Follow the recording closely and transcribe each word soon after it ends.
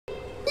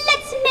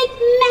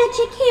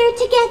magic here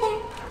together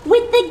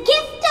with the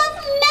gift of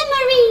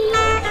memory.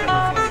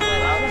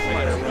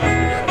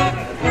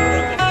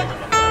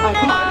 All right,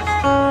 come on.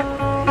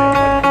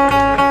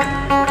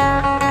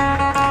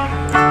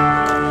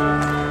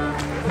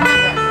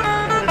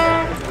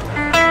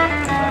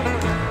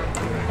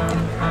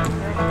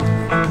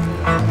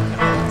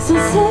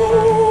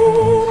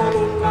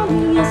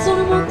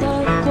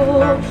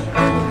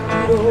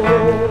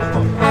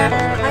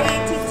 Hi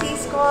ATT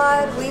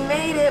squad, we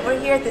made it. We're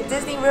here at the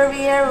Disney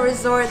Riviera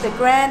Resort, the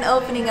grand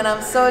opening, and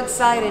I'm so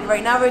excited.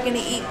 Right now we're going to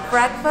eat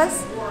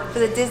breakfast for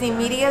the Disney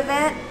media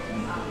event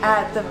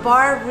at the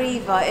Bar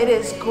Riva. It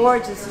is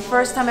gorgeous. The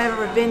first time I've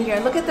ever been here.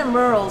 Look at the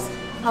murals,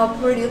 how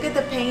pretty. Look at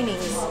the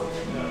paintings.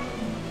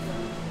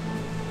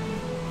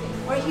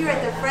 We're here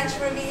at the French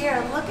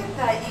Riviera. Look at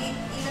that. You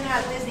even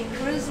have Disney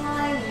Cruise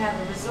Line, you have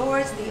the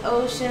resorts, the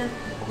ocean.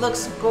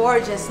 Looks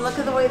gorgeous. Look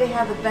at the way they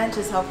have the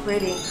benches, how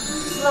pretty.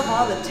 Just love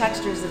all the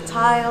textures, the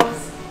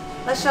tiles.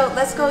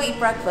 Let's go eat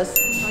breakfast.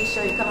 Let me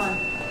show you, come on.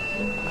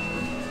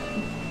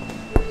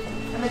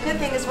 And the good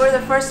thing is we're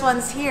the first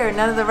ones here.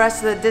 None of the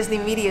rest of the Disney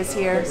media is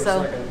here,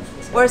 so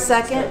we're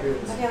second.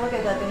 Okay, look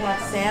at that. They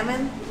have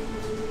salmon.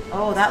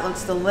 Oh, that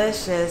looks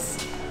delicious.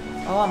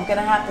 Oh, I'm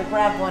gonna have to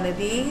grab one of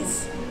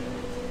these.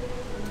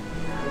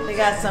 They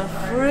got some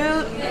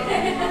fruit,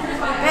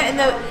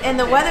 and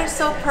the weather's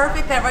so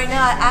perfect that right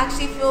now I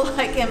actually feel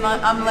like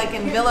I'm like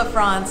in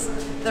Villafrance,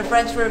 the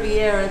French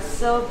Riviera. It's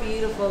so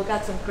beautiful.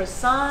 Got some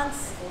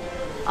croissants,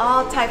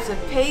 all types of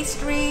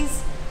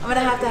pastries. I'm gonna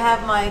have to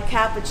have my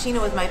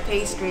cappuccino with my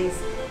pastries,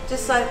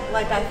 just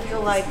like I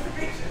feel like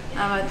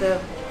I'm at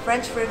the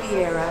French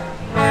Riviera.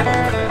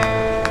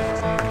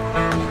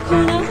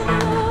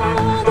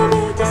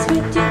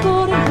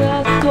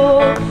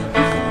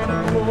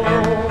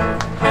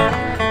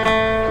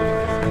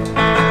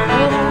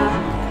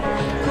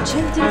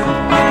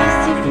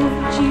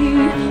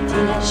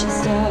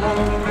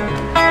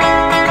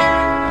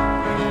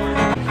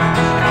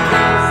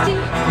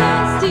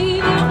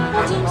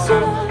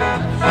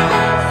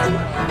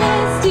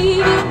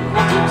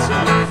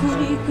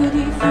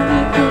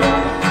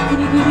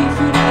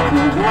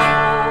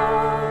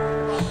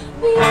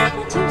 We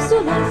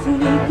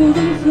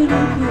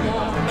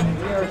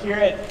are here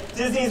at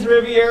Disney's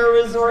Riviera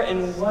Resort,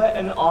 and what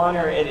an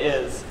honor it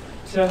is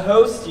to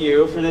host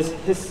you for this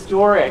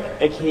historic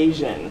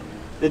occasion,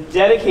 the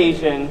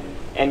dedication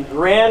and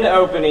grand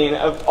opening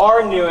of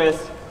our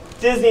newest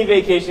Disney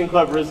Vacation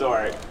Club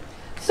resort.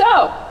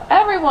 So,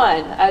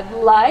 everyone, I'd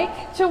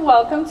like to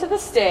welcome to the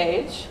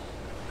stage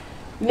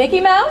Mickey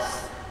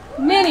Mouse,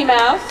 Minnie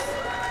Mouse,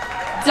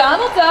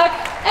 Donald Duck,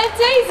 and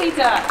Daisy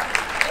Duck.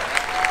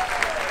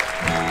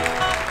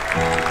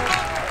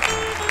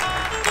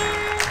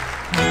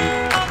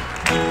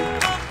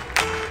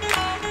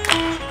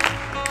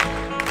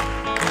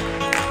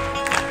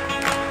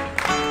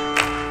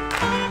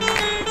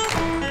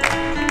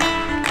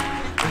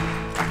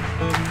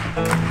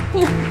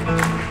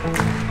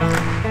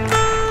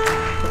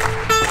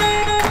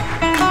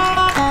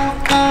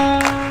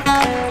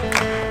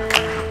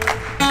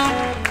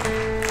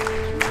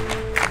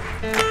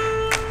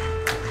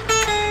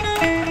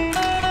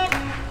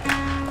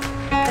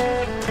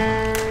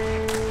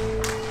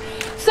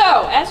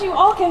 As you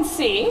all can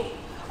see,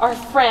 our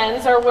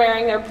friends are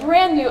wearing their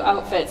brand new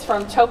outfits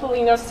from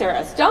Topolino's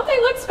Terrace. Don't they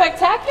look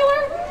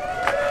spectacular?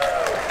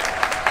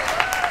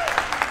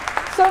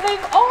 So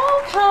they've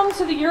all come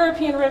to the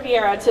European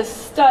Riviera to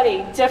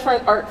study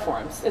different art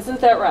forms. Isn't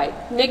that right?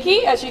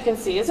 Mickey, as you can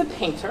see, is a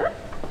painter.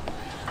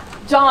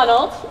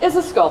 Donald is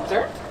a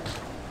sculptor.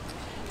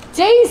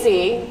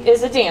 Daisy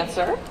is a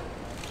dancer.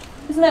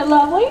 Isn't that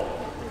lovely?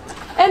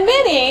 And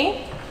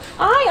Minnie,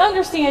 I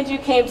understand you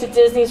came to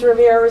Disney's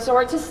Riviera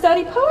Resort to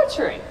study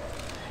poetry,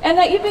 and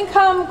that you've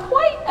become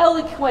quite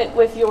eloquent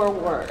with your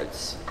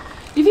words.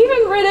 You've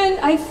even written,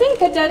 I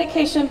think, a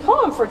dedication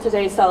poem for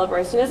today's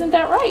celebration. Isn't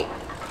that right?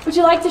 Would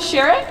you like to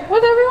share it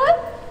with everyone?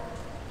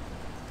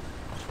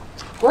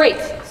 Great.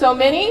 So,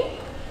 Minnie,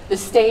 the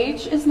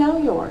stage is now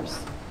yours.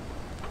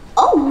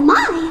 Oh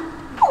my,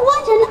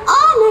 what an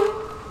honor!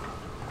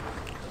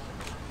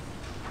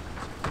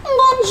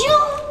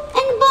 Bonjour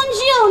and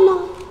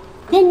buongiorno.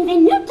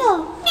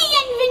 Benvenuto,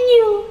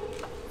 bienvenue.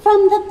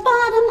 From the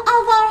bottom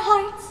of our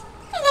hearts,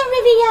 the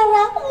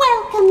Riviera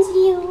welcomes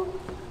you.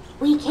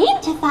 We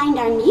came to find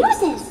our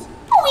muses.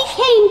 We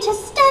came to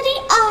study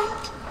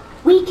art.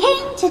 We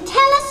came to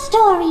tell a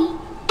story,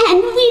 and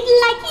we'd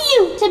like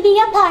you to be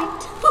a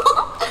part.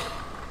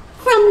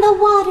 From the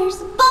water's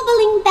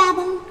bubbling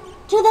babble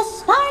to the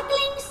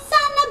sparkling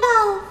sun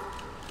above,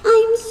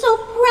 I'm so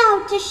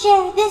proud to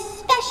share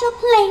this special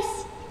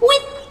place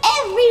with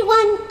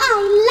everyone I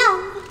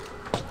love.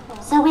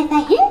 So with a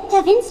hint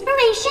of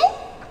inspiration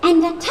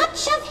and a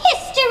touch of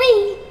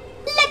history,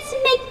 let's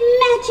make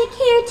magic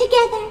here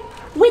together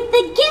with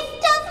the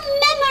gift of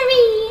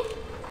memory.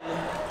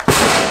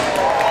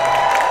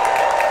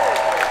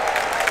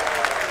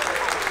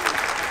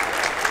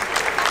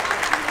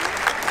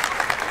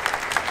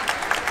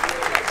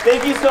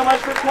 Thank you so much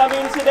for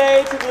coming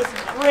today to this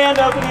grand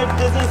opening of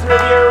Disney's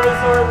Riviera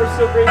Resort. We're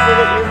so grateful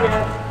that you're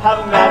here. Have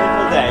a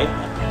magical day.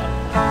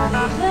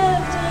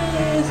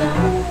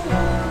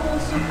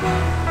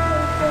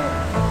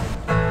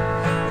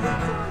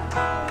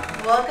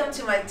 Welcome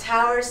to my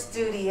tower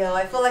studio.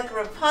 I feel like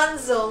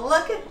Rapunzel.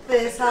 Look at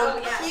this, how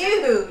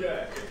cute.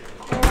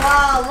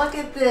 Wow, look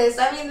at this.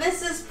 I mean,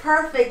 this is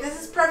perfect.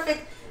 This is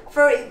perfect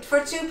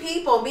for two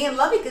people. Me and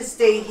Lovey could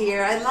stay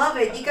here. I love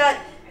it. You got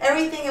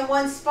everything in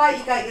one spot.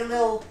 You got your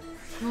little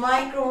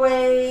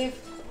microwave.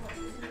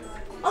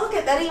 Oh, look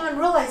at that. I didn't even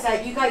realize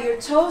that. You got your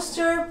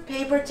toaster,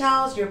 paper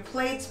towels, your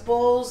plates,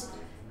 bowls,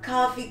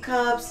 coffee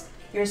cups,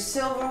 your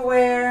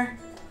silverware.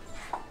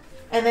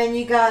 And then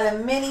you got a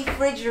mini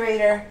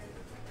refrigerator.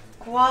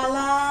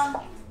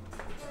 Voila.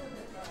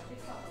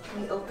 Let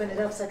me open it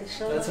up so I can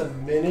show That's them.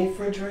 a mini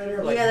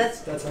refrigerator? Like, Yeah,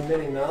 that's a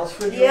Minnie Mouse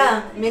refrigerator?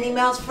 Yeah, Minnie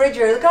Mouse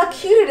refrigerator. Look how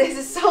cute it is.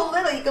 It's so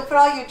little. You can put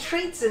all your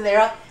treats in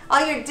there,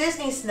 all your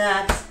Disney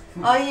snacks,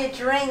 all your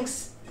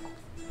drinks.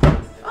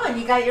 Oh, and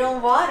you got your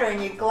own water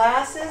and your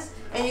glasses.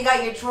 And you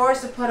got your drawers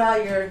to put all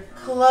your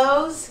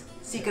clothes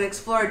so you can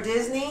explore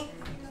Disney.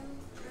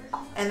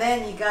 And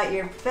then you got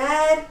your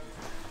bed.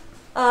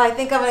 Oh, I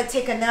think I'm going to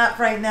take a nap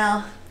right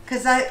now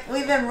because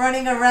we've been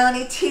running around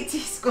ETT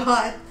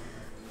squad.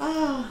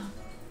 Oh,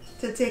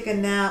 to take a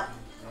nap.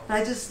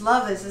 I just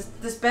love this.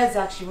 This bed's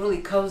actually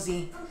really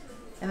cozy.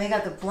 And they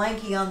got the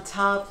blankie on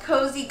top.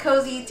 Cozy,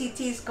 cozy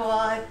ETT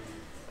squad.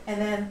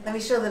 And then let me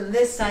show them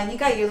this side. You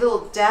got your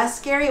little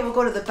desk area. We'll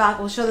go to the back.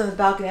 We'll show them the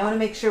balcony. I want to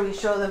make sure we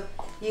show them.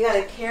 You got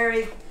a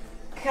Keurig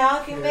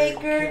coffee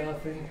maker.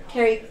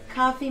 Keurig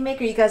coffee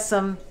maker. You got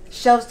some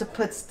shelves to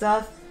put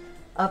stuff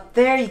up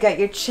there. You got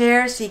your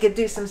chairs so you could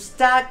do some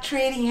stock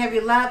trading. You have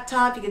your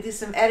laptop. You could do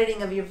some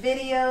editing of your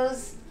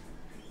videos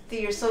through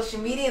your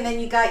social media. And then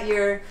you got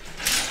your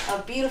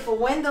beautiful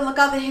window. Look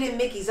all the hidden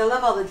Mickeys. I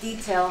love all the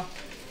detail.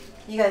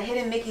 You got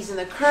hidden Mickeys in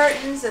the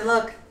curtains. And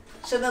look,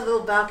 show them the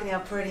little balcony how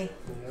pretty.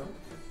 Yep.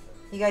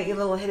 You got your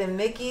little hidden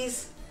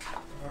Mickeys.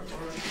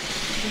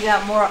 You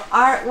got more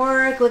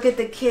artwork. Look at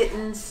the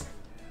kittens.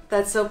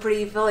 That's so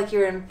pretty. You feel like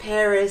you're in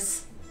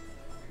Paris.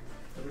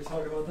 Did we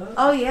talk about that?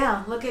 Oh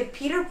yeah, look at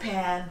Peter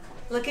Pan.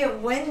 Look at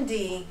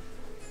Wendy.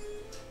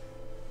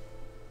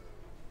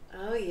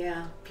 Oh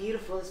yeah,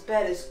 beautiful. This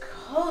bed is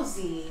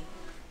cozy.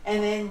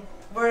 And then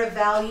we're a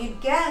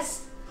valued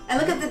guest. And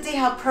look at the day,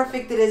 how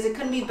perfect it is. It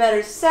couldn't be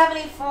better.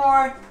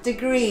 74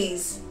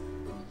 degrees.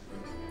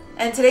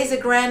 And today's a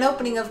grand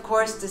opening, of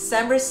course,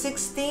 December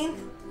 16th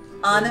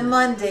on a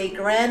Monday,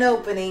 grand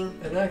opening.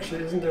 And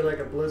actually, isn't there like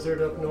a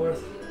blizzard up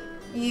north?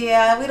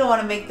 Yeah, we don't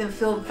want to make them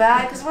feel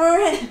bad because we're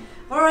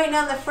right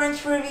now in the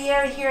French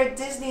Riviera here at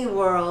Disney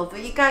World.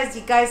 But you guys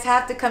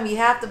have to come. You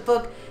have to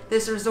book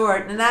this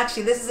resort. And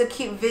actually, this is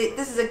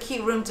a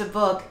cute room to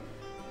book.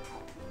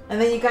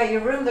 And then you got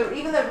your room.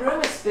 Even the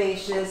room is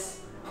spacious.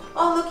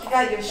 Oh, look, you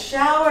got your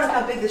shower. Look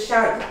how big the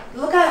shower.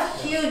 Look how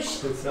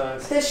huge. Good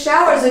size. This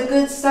shower is a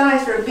good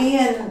size for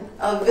being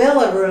a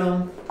villa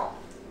room.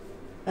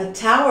 A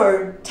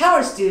tower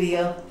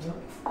studio.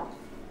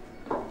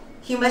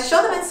 You must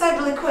show them inside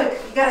really quick.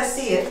 You gotta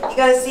see it. You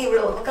gotta see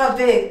real. Look how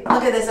big.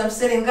 Look at this. I'm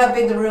sitting. Look how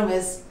big the room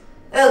is.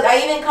 Look,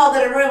 I even called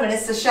it a room, and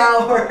it's the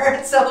shower.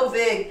 It's so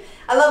big.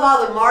 I love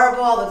all the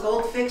marble, all the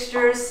gold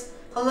fixtures.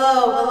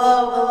 Hello,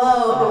 hello,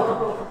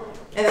 hello.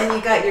 And then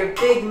you got your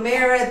big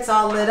mirror. It's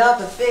all lit up.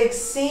 A big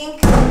sink.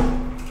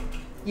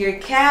 Your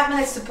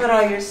cabinets to put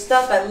all your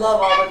stuff. I love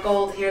all the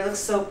gold here. It looks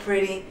so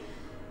pretty.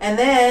 And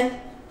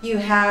then you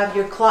have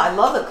your closet. I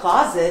love the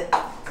closet.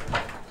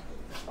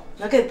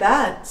 Look at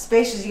that.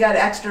 Spacious. You got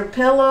an extra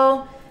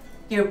pillow,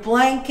 your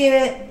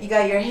blanket, you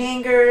got your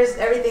hangers,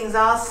 everything's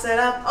all set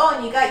up. Oh,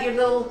 and you got your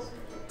little,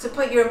 to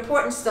put your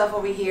important stuff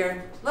over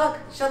here. Look,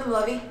 show them,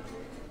 Lovey.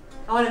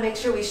 I want to make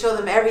sure we show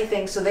them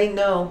everything so they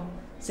know.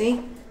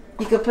 See?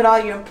 You could put all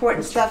your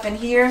important stuff in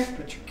here.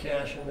 Put your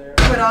cash in there.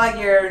 Put all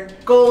your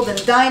gold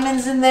and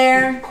diamonds in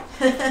there.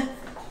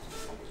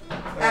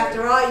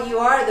 After all, you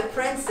are the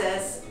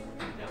princess.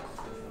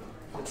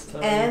 It's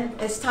time.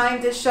 And it's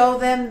time to show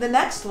them the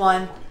next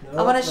one.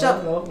 I want to show.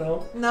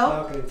 No.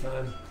 Balcony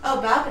time. Oh,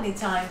 balcony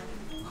time.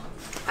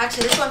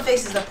 Actually, this one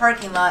faces the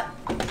parking lot.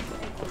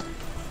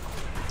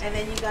 And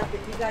then you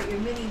got your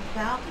mini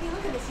balcony.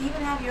 Look at this. You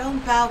even have your own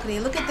balcony.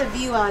 Look at the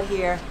view out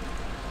here.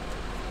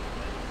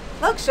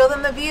 Look, show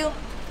them the view.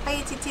 Hi,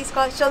 ETT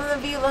squad. Show them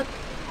the view. Look,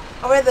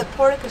 over the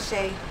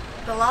porte-cochere,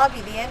 the lobby,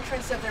 the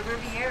entrance of the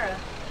Riviera.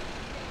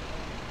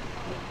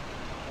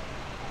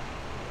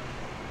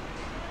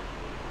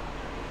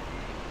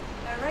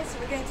 All right, so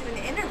we're going to do an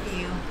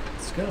interview.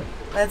 Let's go.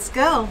 Let's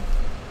go.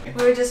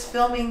 We're just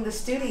filming the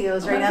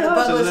studios right now. The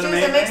gosh, bungalow isn't it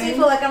studios. It makes me amazing?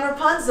 feel like I'm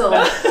Rapunzel.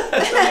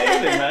 That's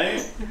amazing,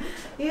 right?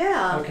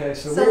 Yeah. Okay,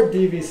 so we're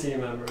DVC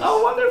members.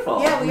 Oh,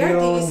 wonderful. Yeah, we are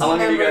DVC How long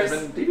have you members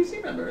guys been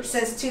DVC members?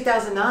 since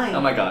 2009.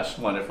 Oh my gosh,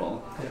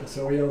 wonderful. Yeah,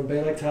 so we own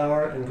Bay Lake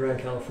Tower in Grand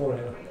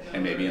California.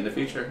 And maybe in the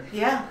future.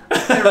 Yeah. The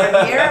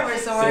Riviera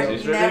Resort.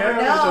 Disney's You never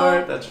Riviera know.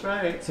 Resort, that's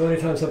right. So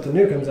anytime something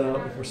new comes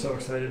out, we're so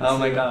excited to Oh see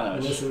my it. gosh.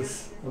 And this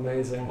is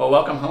amazing. Well,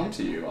 welcome home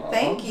to you all.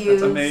 Thank you.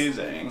 That's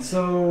amazing.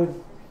 So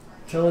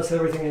Tell us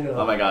everything you know.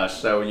 Oh my gosh,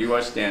 so you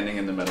are standing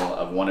in the middle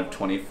of one of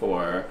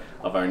 24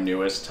 of our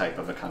newest type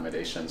of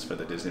accommodations for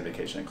the Disney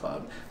Vacation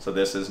Club. So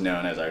this is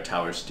known as our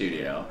Tower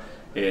Studio.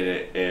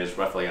 It is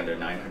roughly under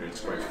 900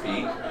 square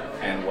feet,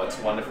 and what's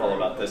wonderful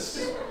about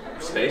this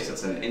space,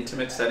 it's an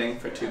intimate setting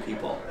for 2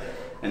 people.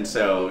 And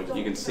so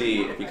you can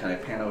see, if you kind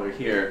of pan over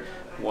here,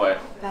 what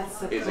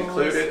is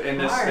included in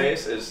this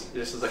space is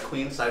this is a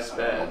queen-size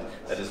bed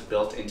that is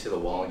built into the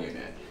wall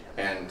unit.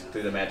 And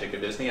through the magic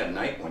of Disney, at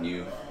night when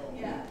you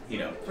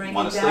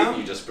want to sleep,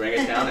 you just bring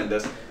it down, and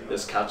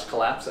this couch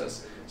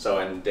collapses. So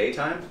in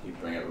daytime, you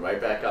bring it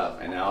right back up,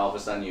 and now all of a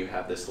sudden you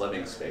have this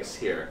living space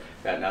here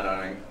that not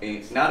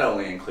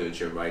only includes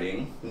your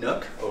writing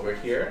nook over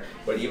here,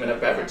 but even a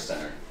beverage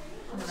center.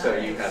 Nice. So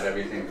you have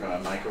everything from a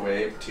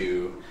microwave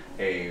to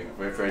a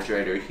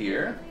refrigerator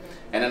here,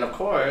 and then of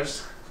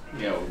course,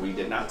 we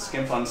did not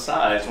skimp on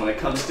size when it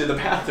comes to the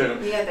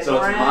bathroom. So it's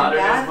modern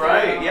and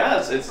bright.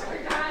 Yes, it's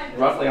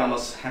roughly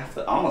almost half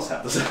the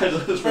size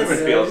of this room.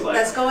 It feels like.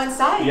 Let's go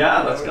inside.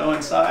 Yeah, let's go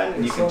inside,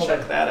 and you can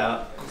check that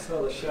out. I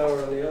saw the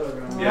shower in the other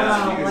room.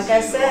 Yeah, wow, like I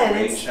said,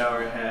 it's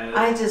shower head.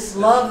 I just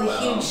love the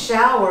huge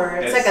shower.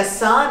 It's like a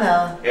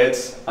sauna.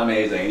 It's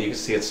amazing, and you can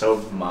see it's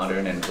so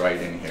modern and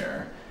bright in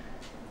here.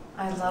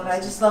 I love it. I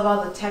just love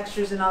all the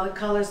textures and all the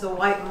colors. The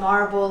white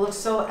marble looks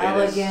so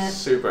elegant. It is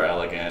super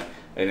elegant.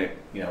 And it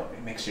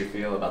makes you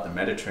feel about the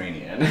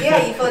Mediterranean.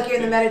 Yeah, you feel like you're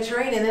in the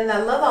Mediterranean. And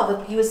I love all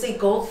the, you would say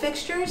gold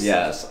fixtures?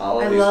 Yes, all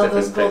of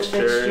these different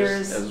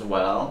fixtures as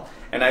well.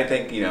 And I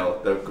think,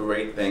 the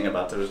great thing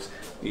about those,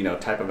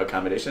 type of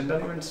accommodation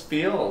doesn't even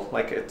feel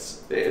like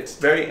it's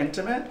very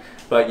intimate,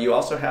 but you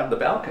also have the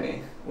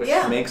balcony, which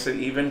makes it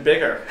even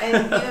bigger.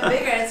 And even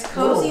bigger. It's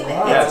cozy. Oh,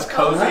 wow. Yeah, it's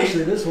cozy.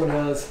 Actually, this one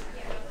has...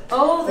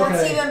 Oh,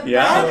 that's even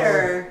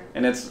better.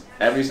 And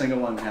every single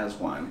one has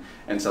one.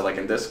 And so like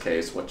in this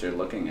case, what you're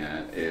looking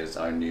at is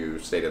our new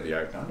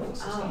state-of-the-art gondola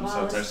system. Oh,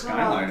 wow, so it's our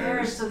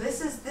Skyliners. So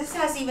this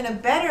has even a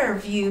better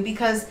view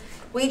because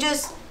we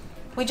just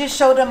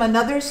showed them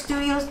another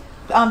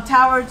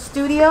tower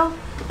studio,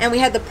 and we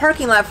had the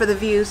parking lot for the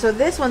view. So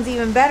this one's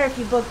even better if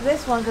you book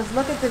this one, because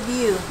look at the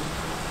view.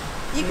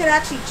 You could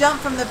actually jump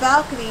from the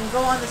balcony and go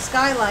on the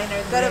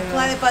Skyliner, go to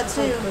Planet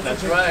Batu.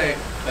 That's right.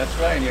 That's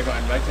right. And you're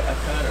going right to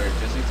Epcot or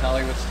Disney's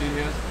Hollywood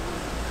Studios.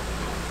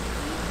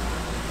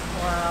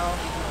 Wow.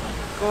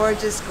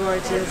 Gorgeous,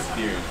 gorgeous. Gorgeous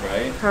views,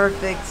 right?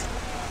 Perfect.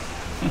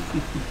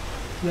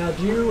 Now,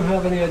 do you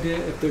have any idea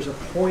if there's a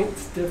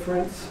points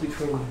difference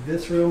between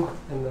this room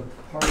and the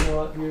parking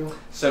lot view?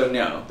 So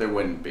no, there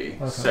wouldn't be.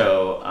 Okay.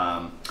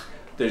 So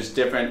there's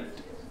different,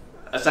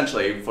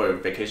 essentially for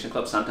vacation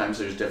clubs, sometimes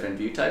there's different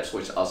view types,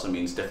 which also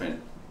means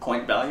different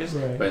point values.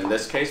 Right. But in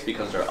this case,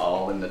 because they're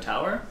all in the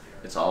tower,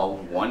 it's all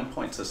one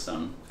point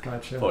system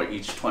for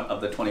each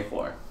of the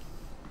 24.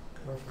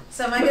 Perfect.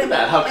 So am I Look gonna at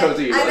that, how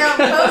cozy you look. I know, I'm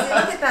cozy.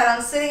 Look at that.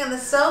 I'm sitting on the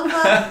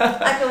sofa.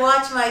 I can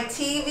watch my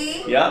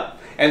TV. Yep.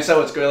 And so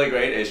what's really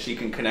great is she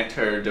can connect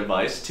her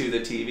device to the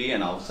TV,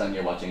 and all of a sudden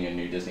you're watching your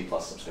new Disney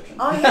Plus subscription.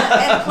 Oh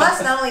yeah, and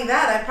plus not only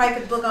that, I probably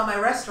could book all my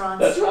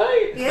restaurants. That's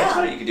right. Yeah. That's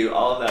right. You can do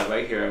all of that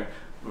right here,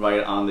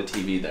 right on the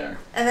TV there.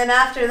 And then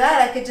after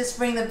that, I could just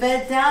bring the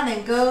bed down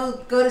and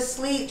go to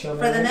sleep for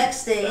the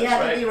next day. That's Yeah,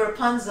 right. to be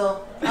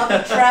Rapunzel. I'll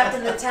be trapped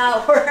in the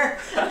tower.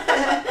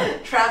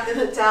 Trapped in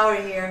the tower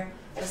here.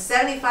 It's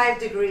 75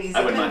 degrees.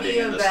 I wouldn't It mind could be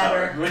being in even this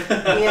better.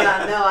 tower.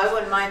 Yeah, no, I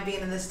wouldn't mind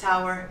being in this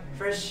tower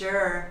for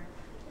sure.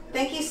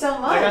 Thank you so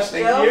much, My gosh,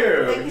 thank Joe.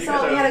 you. Thank you You so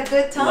much. guys We are had a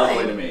good time.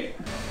 Lovely to meet.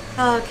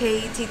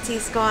 Okay,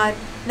 ETT squad.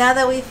 Now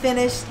that we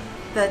finished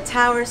the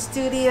Tower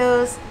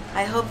Studios,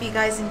 I hope you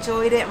guys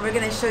enjoyed it, and we're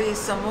going to show you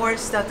some more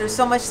stuff. There's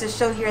so much to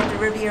show here at the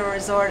Riviera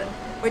Resort.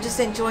 We're just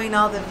enjoying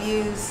all the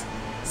views.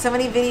 So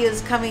many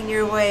videos coming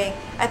your way.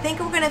 I think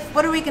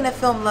what are we going to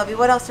film, Lovey?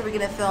 What else are we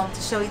going to film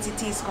to show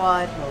ETT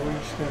squad? Oh, we're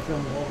just going to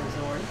film the whole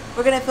resort.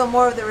 We're going to film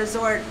more of the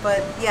resort,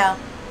 but yeah.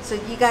 So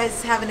you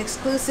guys have an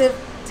exclusive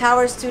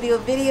Tower Studio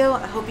video.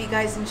 I hope you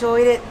guys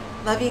enjoyed it.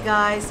 Love you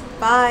guys.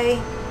 Bye.